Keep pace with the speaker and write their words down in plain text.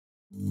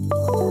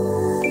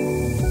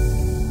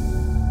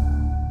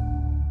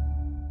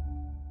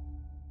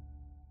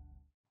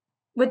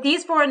With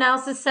these 4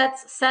 analysis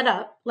sets set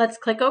up, let's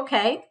click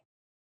OK.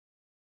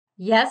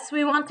 Yes,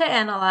 we want to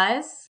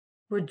analyze.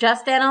 We're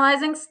just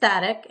analyzing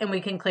static, and we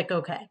can click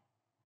OK.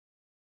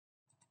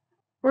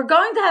 We're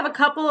going to have a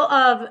couple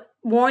of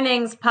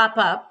warnings pop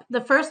up. The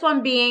first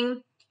one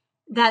being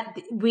that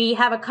we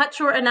have a cut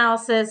short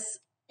analysis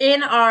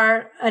in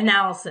our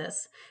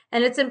analysis.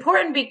 And it's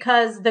important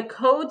because the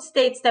code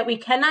states that we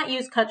cannot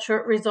use cut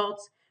short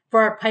results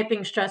for our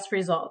piping stress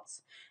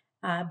results.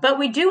 But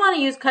we do want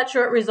to use cut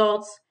short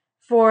results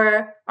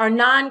for our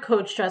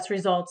non-code stress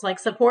results like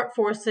support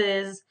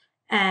forces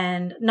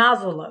and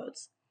nozzle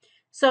loads.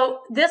 So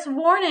this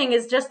warning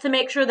is just to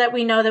make sure that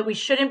we know that we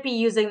shouldn't be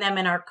using them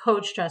in our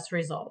code stress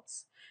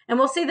results. And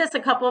we'll see this a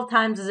couple of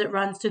times as it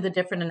runs through the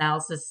different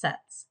analysis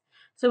sets.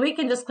 So we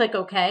can just click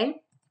OK.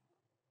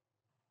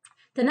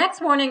 The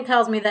next warning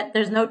tells me that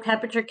there's no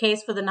temperature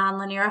case for the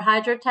nonlinear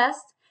hydro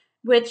test,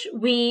 which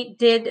we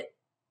did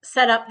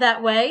set up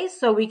that way,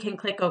 so we can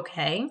click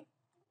OK.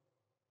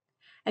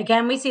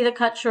 Again, we see the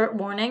cut short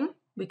warning.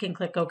 We can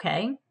click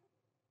OK.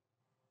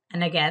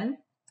 And again.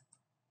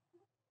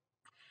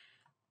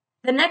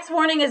 The next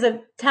warning is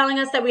telling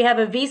us that we have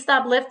a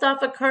V-stop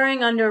liftoff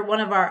occurring under one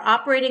of our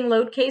operating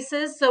load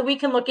cases, so we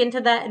can look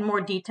into that in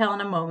more detail in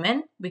a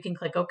moment. We can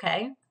click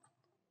OK.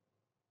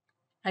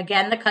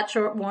 Again, the cut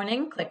short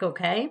warning, click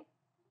OK.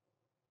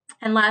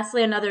 And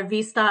lastly, another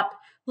V-stop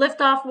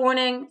liftoff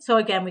warning, so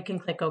again, we can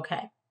click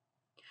OK.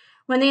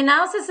 When the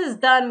analysis is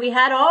done, we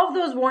had all of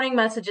those warning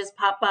messages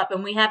pop up,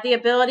 and we have the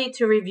ability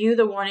to review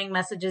the warning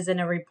messages in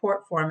a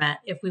report format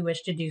if we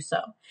wish to do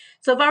so.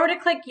 So if I were to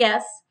click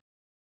yes,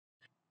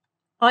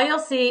 all you'll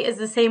see is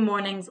the same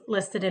warnings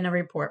listed in a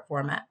report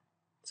format.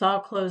 So I'll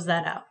close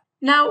that out.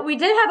 Now, we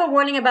did have a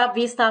warning about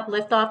V-stop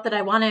liftoff that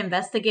I want to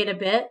investigate a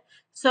bit.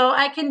 So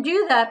I can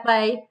do that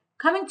by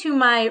coming to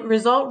my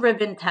Result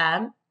Ribbon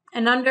tab,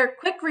 and under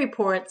Quick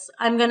Reports,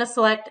 I'm going to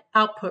select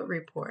Output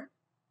Report.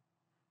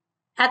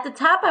 At the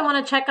top, I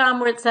want to check on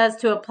where it says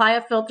to apply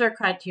a filter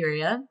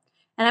criteria,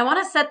 and I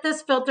want to set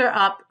this filter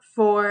up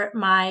for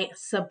my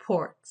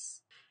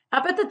supports.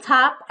 Up at the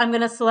top, I'm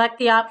going to select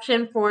the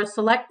option for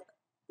Select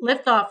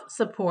Liftoff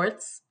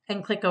Supports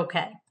and click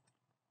OK.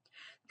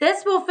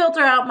 This will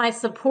filter out my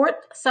support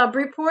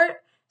subreport,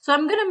 so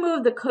I'm going to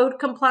move the code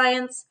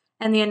compliance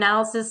and the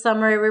analysis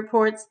summary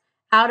reports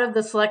out of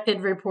the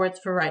selected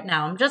reports for right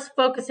now. I'm just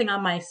focusing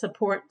on my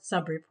support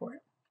subreport.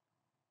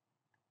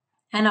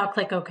 And I'll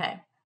click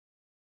OK.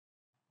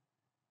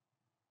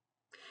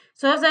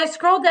 So as I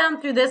scroll down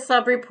through this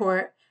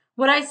subreport,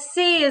 what I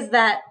see is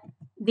that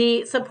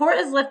the support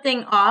is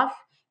lifting off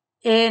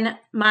in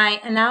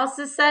my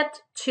analysis set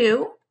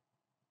 2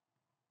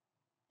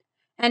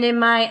 and in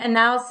my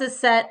analysis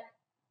set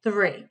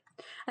 3.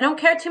 I don't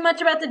care too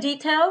much about the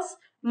details.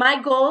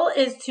 My goal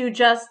is to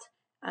just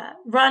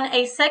run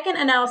a second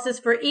analysis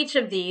for each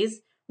of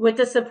these with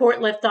the support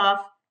liftoff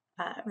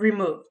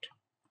removed.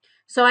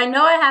 So I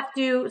know I have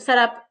to set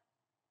up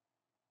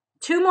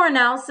 2 more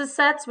analysis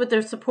sets with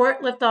their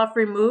support liftoff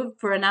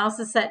removed for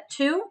analysis set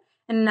 2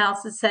 and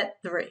analysis set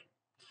 3.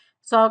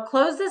 So I'll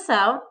close this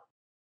out.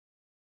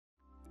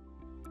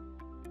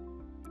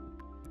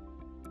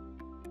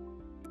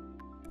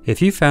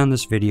 If you found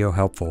this video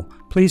helpful,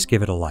 please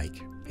give it a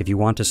like. If you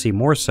want to see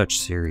more such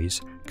series,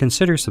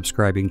 consider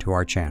subscribing to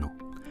our channel.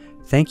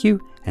 Thank you,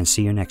 and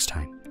see you next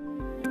time.